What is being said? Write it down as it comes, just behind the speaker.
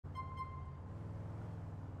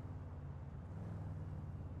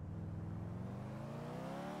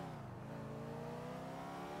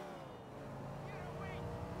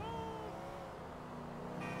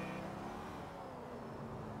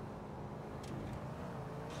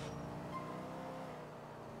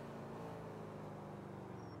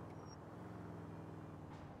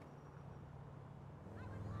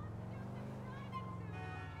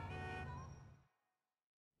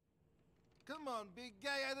Come on, big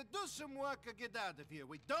guy, either do some work or get out of here.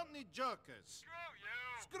 We don't need jokers. Screw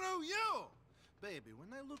you! Screw you! Baby,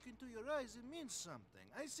 when I look into your eyes, it means something.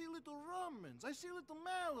 I see little Romans, I see little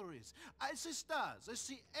Mallorys, I see stars, I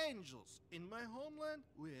see angels. In my homeland,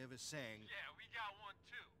 we have a saying. Yeah, we got one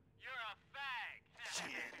too. You're a fag.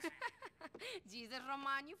 Jesus,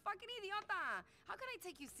 Roman, you fucking idiota. How can I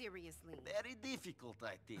take you seriously? Very difficult,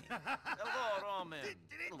 I think. Hello, Roman.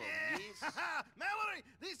 Hello, miss. Mallory,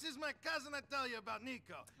 this is my cousin I tell you about,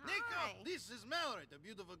 Nico. Hi. Nico, this is Mallory, the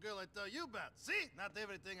beautiful girl I tell you about. See? Not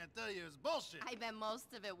everything I tell you is bullshit. I bet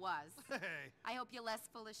most of it was. Hey. I hope you're less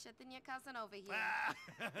full of shit than your cousin over here.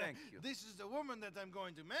 Thank you. This is the woman that I'm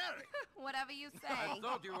going to marry. Whatever you say. I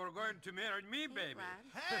thought you were going to marry me, baby.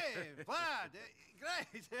 Vlad. Hey, Vlad,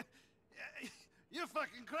 great. You're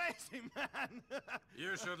fucking crazy, man.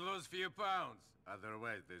 You should lose few pounds.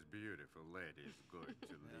 Otherwise, this beautiful lady is going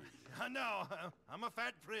to leave. I know. I'm a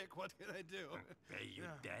fat prick. What can I do? Pay you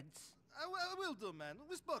debts? I will do, man.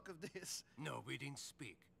 We spoke of this. No, we didn't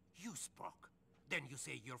speak. You spoke. Then you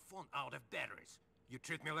say your phone out of batteries. You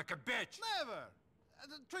treat me like a bitch. Never. I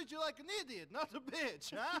treat you like an idiot, not a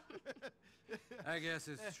bitch, huh? I guess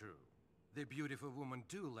it's true. The beautiful women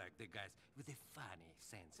do like the guys with a funny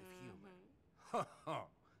sense of humor. Ho ho!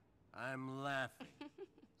 I'm laughing.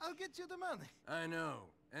 I'll get you the money. I know.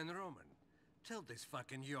 And Roman, tell this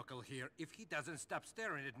fucking yokel here, if he doesn't stop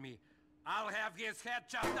staring at me, I'll have his head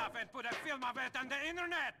chopped off and put a film of it on the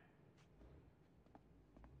internet!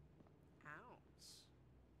 Ouch.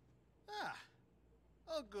 Ah.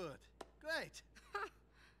 Oh, good. Great.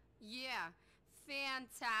 Yeah,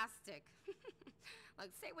 fantastic.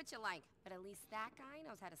 Look, say what you like, but at least that guy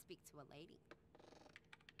knows how to speak to a lady.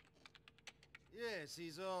 Yes,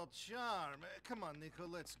 he's all charm. Come on, Nico,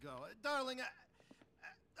 let's go. Darling,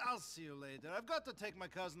 I'll see you later. I've got to take my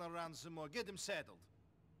cousin around some more. Get him settled.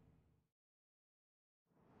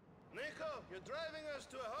 Nico, you're driving us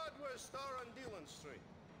to a hardware store on Dillon Street.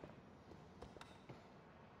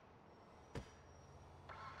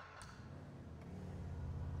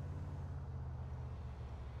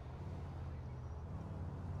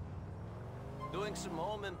 Doing some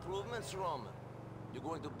home improvements, Roman. You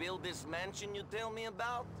going to build this mansion you tell me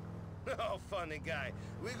about? Oh, funny guy.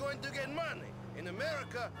 We're going to get money. In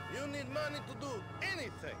America, you need money to do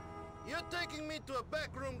anything. You're taking me to a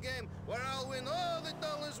backroom game where I'll win all the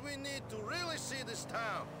dollars we need to really see this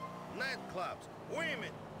town. Nightclubs,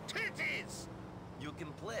 women, titties! You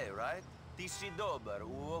can play, right? Ti si dobar u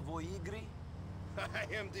ovoj igri? I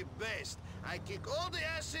am the best. I kick all the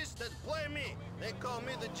asses that play me. They call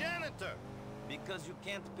me the janitor. Because you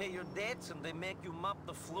can't pay your debts and they make you mop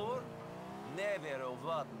the floor? Never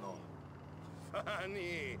ovadno.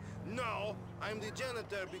 Funny. No, I'm the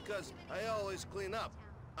janitor because I always clean up.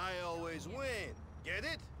 I always win. Get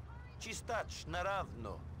it? Chistach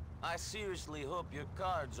naravno. I seriously hope your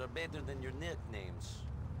cards are better than your nicknames.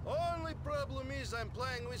 Only problem is I'm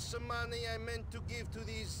playing with some money I meant to give to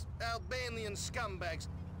these Albanian scumbags.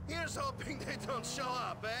 Here's hoping they don't show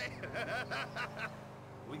up, eh?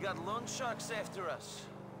 We got loan sharks after us.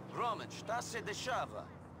 Roman, šta se dešava?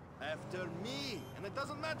 After me, and it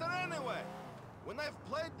doesn't matter anyway. When I've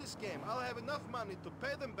played this game, I'll have enough money to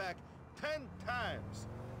pay them back 10 times.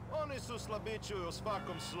 Oni su slabići u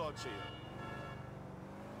svakom slučaju.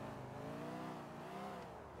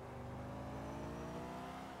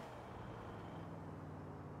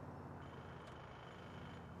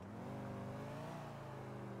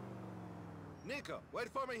 Nico, wait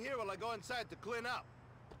for me here while I go inside to clean up.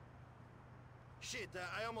 Shit,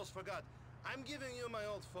 I almost forgot. I'm giving you my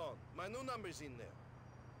old phone. My new number's in there.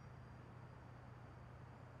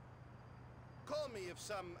 Call me if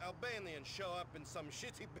some Albanians show up in some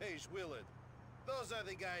shitty beige Willard. Those are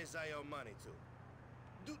the guys I owe money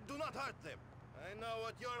to. Do not hurt them. I know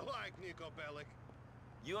what you're like, Nico Bellic.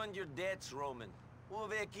 You and your debts, Roman.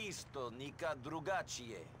 Uvek isto, nikad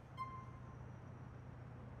drugačije.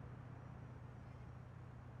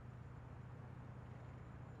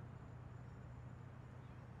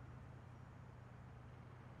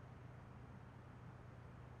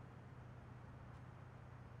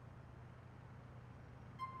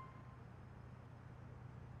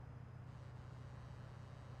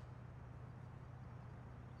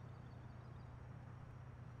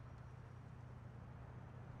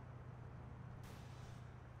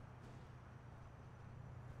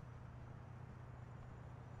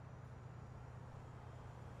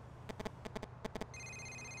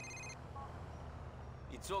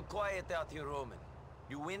 It's so quiet out here, Roman.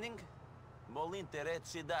 You winning? Molinte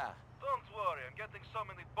reci da. Don't worry, I'm getting so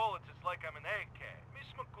many bullets it's like I'm an AK.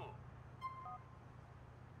 Mismaku.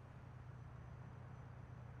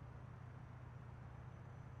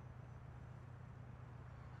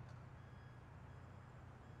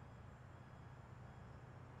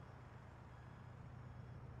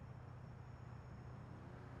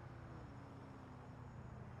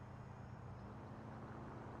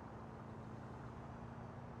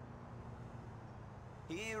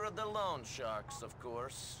 Here are the loan sharks, of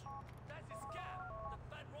course. That's his cap.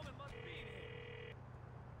 The fat Roman must be here.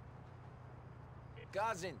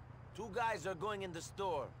 Cousin, two guys are going in the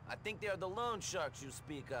store. I think they are the loan sharks you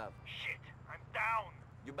speak of. Shit, I'm down.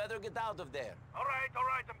 You better get out of there. All right,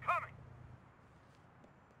 I'm coming.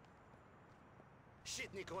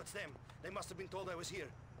 Shit, Nico, it's them. They must have been told I was here.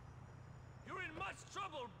 You're in much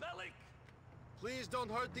trouble, Bellic. Please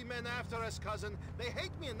don't hurt the men after us, cousin. They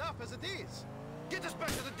hate me enough as it is. Get us back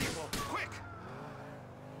to the depot, quick!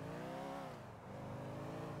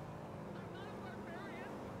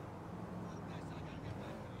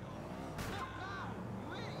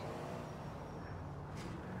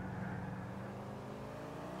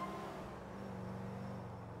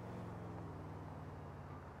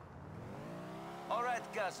 All right,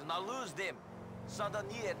 cousin, I'll lose them. Sada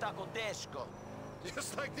nije tako teško.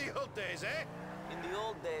 Just like the old days, eh? In the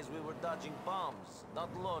old days, we were dodging bombs, not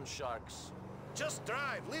loan sharks. Just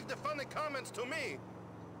drive. Leave the funny comments to me.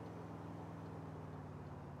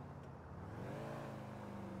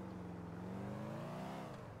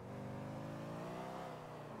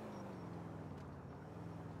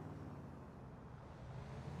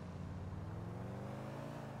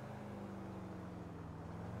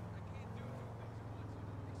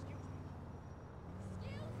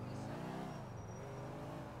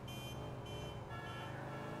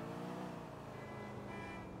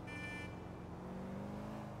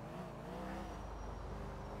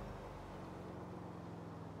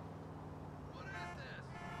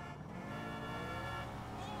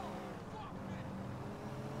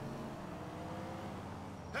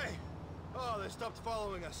 Hey! Oh, they stopped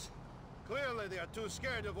following us. Clearly they are too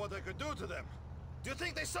scared of what I could do to them. Do you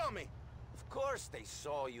think they saw me? Of course they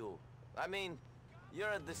saw you. I mean,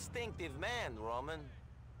 you're a distinctive man, Roman.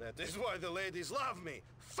 That is why the ladies love me.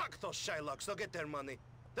 Fuck those Shylocks, they'll get their money.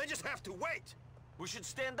 They just have to wait. We should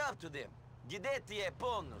stand up to them. Gideti e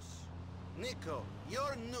bonus. Nico,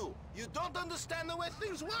 you're new. You don't understand the way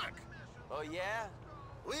things work. Oh, yeah?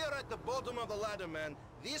 We are at the bottom of the ladder, man.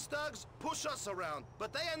 These thugs push us around,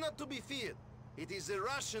 but they are not to be feared. It is the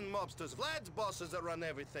Russian mobsters, Vlad's bosses, that run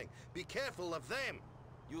everything. Be careful of them.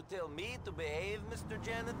 You tell me to behave, Mr.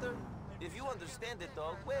 Janitor? If you understand it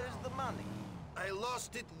all, where is the money? I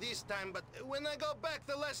lost it this time, but when I go back,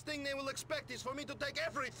 the last thing they will expect is for me to take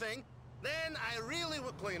everything. Then I really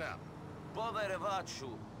will clean up. Povere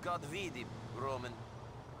vachu, kad vidim, Roman.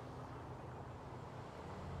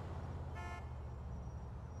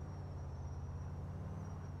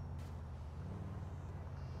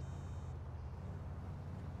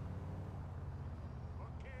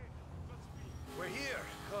 We're here.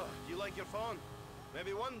 Oh, do you like your phone?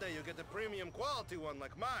 Maybe one day you'll get a premium quality one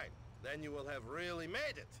like mine. Then you will have really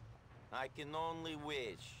made it. I can only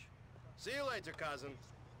wish. See you later, cousin.